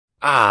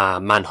Ah,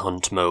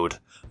 Manhunt mode.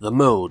 The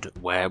mode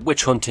where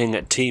witch hunting,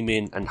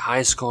 teaming and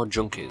high score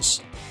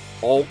junkies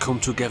all come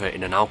together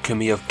in an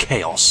alchemy of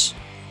chaos.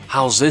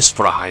 How's this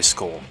for a high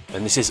score?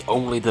 And this is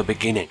only the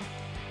beginning.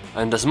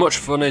 And as much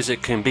fun as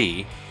it can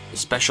be,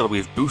 especially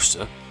with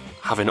Booster,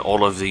 having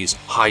all of these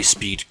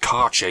high-speed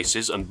car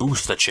chases and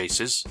booster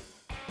chases,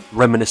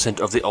 reminiscent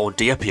of the old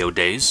Diepio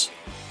days.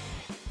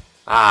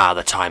 Ah,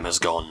 the time has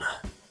gone.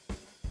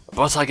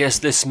 But I guess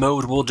this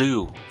mode will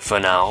do, for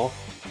now.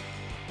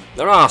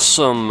 There are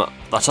some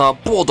that are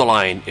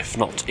borderline, if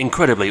not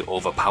incredibly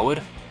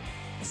overpowered,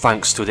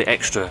 thanks to the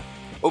extra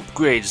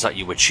upgrades that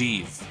you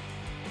achieve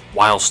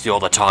whilst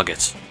you're the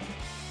target.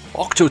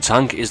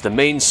 Octotank is the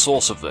main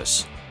source of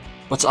this,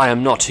 but I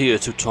am not here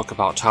to talk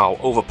about how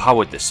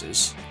overpowered this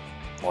is.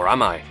 Or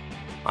am I?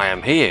 I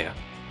am here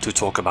to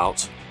talk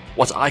about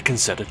what I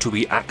consider to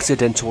be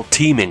accidental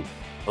teaming,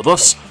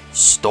 thus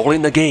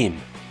stalling the game.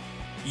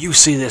 You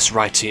see this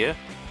right here?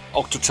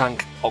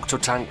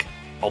 Octotank,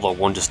 although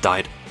one just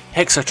died,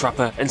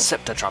 Hexatrapper and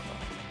Septatrapper,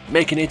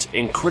 making it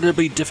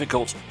incredibly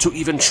difficult to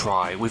even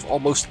try with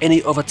almost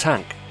any other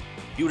tank.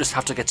 You just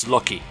have to get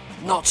lucky.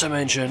 Not to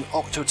mention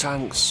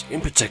Octotanks, in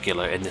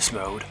particular in this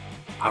mode,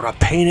 are a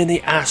pain in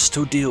the ass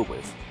to deal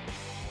with.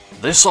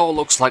 This all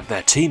looks like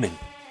they're teaming,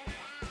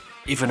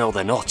 even though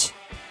they're not.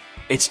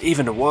 It's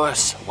even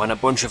worse when a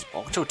bunch of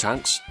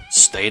Octotanks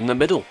stay in the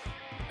middle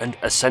and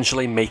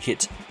essentially make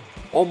it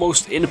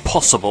almost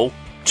impossible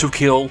to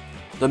kill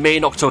the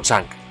main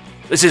Octotank.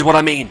 This is what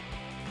I mean.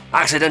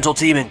 Accidental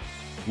teaming.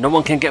 No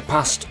one can get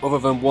past other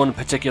than one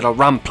particular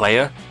Ram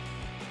player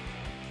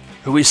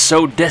who is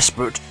so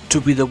desperate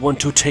to be the one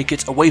to take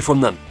it away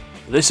from them.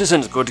 This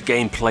isn't good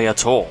gameplay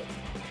at all.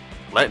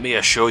 Let me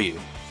assure you.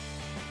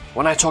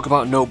 When I talk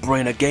about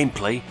no-brainer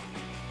gameplay,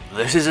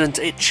 this isn't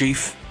it,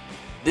 Chief.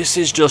 This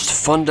is just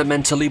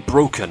fundamentally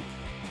broken,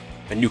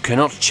 and you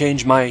cannot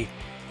change my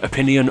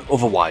opinion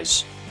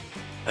otherwise.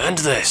 And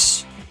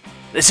this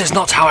is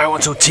not how I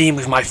want to team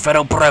with my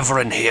fellow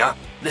brethren here.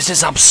 This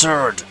is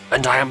absurd,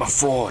 and I am a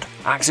fraud.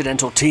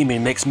 Accidental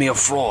teaming makes me a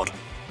fraud.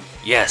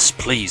 Yes,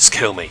 please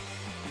kill me.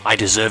 I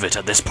deserve it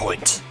at this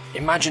point.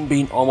 Imagine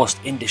being almost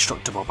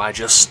indestructible by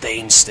just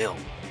staying still.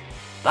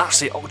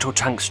 That's the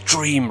Octotank's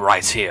dream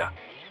right here,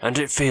 and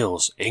it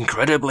feels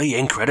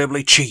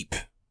incredibly cheap.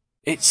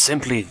 It's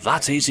simply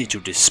that easy to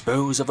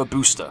dispose of a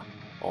booster,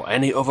 or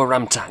any other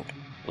Ram tank.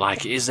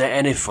 Like, is there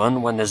any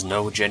fun when there's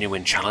no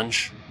genuine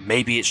challenge?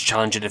 Maybe it's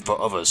challenging it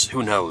for others,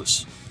 who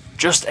knows?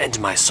 Just end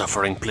my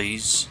suffering,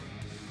 please.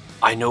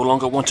 I no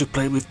longer want to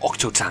play with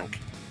Octotank.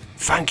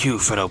 Thank you,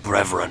 fellow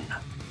brethren.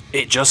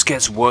 It just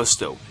gets worse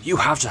though. You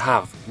have to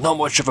have not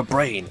much of a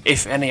brain,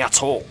 if any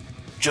at all,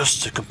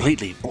 just to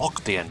completely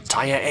block the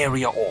entire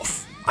area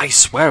off. I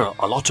swear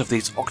a lot of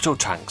these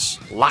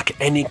Octotanks lack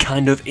any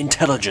kind of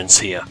intelligence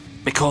here,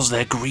 because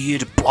their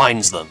greed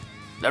blinds them.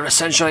 They're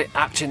essentially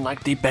acting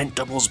like the Bent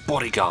Double's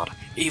bodyguard,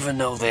 even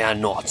though they are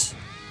not.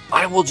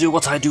 I will do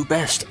what I do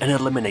best and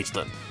eliminate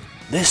them.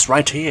 This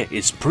right here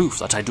is proof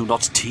that I do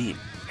not team.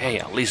 Hey,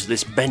 at least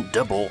this Bent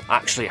Double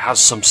actually has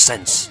some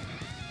sense.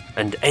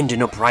 And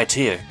ending up right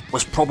here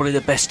was probably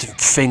the best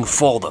thing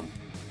for them.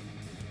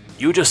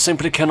 You just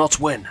simply cannot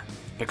win,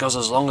 because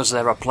as long as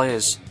there are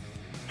players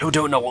who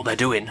don't know what they're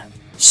doing,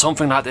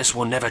 something like this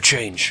will never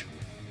change.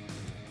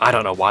 I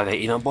don't know why they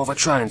even bother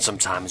trying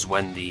sometimes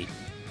when the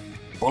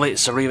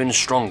bullets are even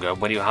stronger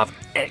when you have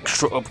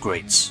extra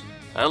upgrades.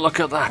 And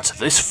look at that,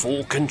 this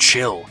fool can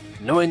chill,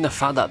 knowing the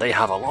fact that they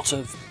have a lot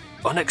of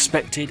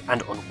unexpected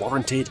and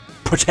unwarranted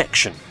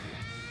protection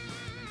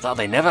that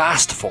they never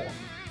asked for.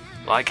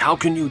 Like, how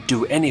can you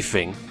do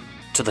anything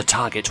to the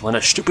target when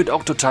a stupid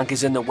Octotank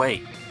is in the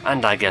way?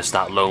 And I guess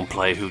that lone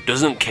player who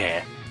doesn't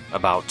care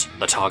about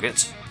the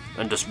target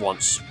and just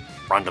wants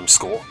random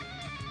score.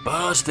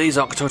 But these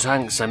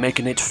Octotanks are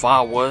making it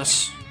far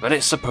worse than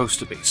it's supposed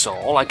to be, so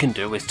all I can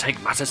do is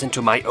take matters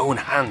into my own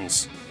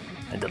hands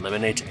and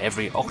eliminate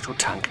every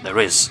Octotank there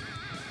is,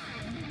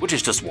 which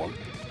is just one.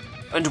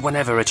 And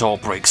whenever it all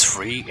breaks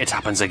free, it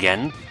happens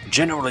again,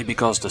 generally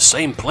because the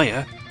same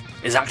player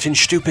is acting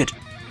stupid.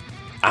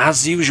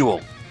 As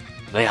usual,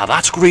 they are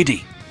that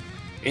greedy.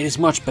 It is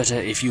much better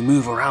if you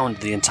move around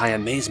the entire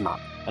maze map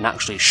and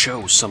actually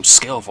show some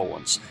skill for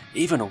once,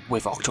 even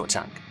with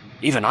Octotank.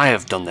 Even I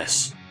have done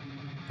this,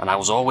 and I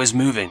was always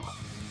moving.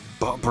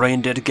 But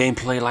brain-dead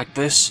gameplay like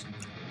this?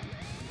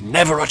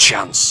 Never a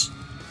chance.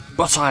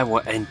 But I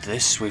will end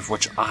this with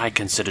what I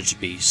consider to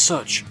be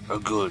such a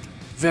good,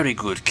 very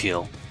good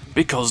kill,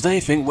 because they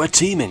think we're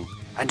teaming,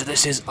 and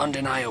this is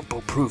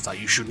undeniable proof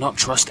that you should not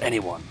trust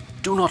anyone.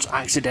 Do not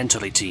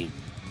accidentally team.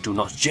 Do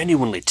not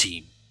genuinely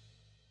team.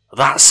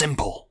 That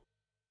simple.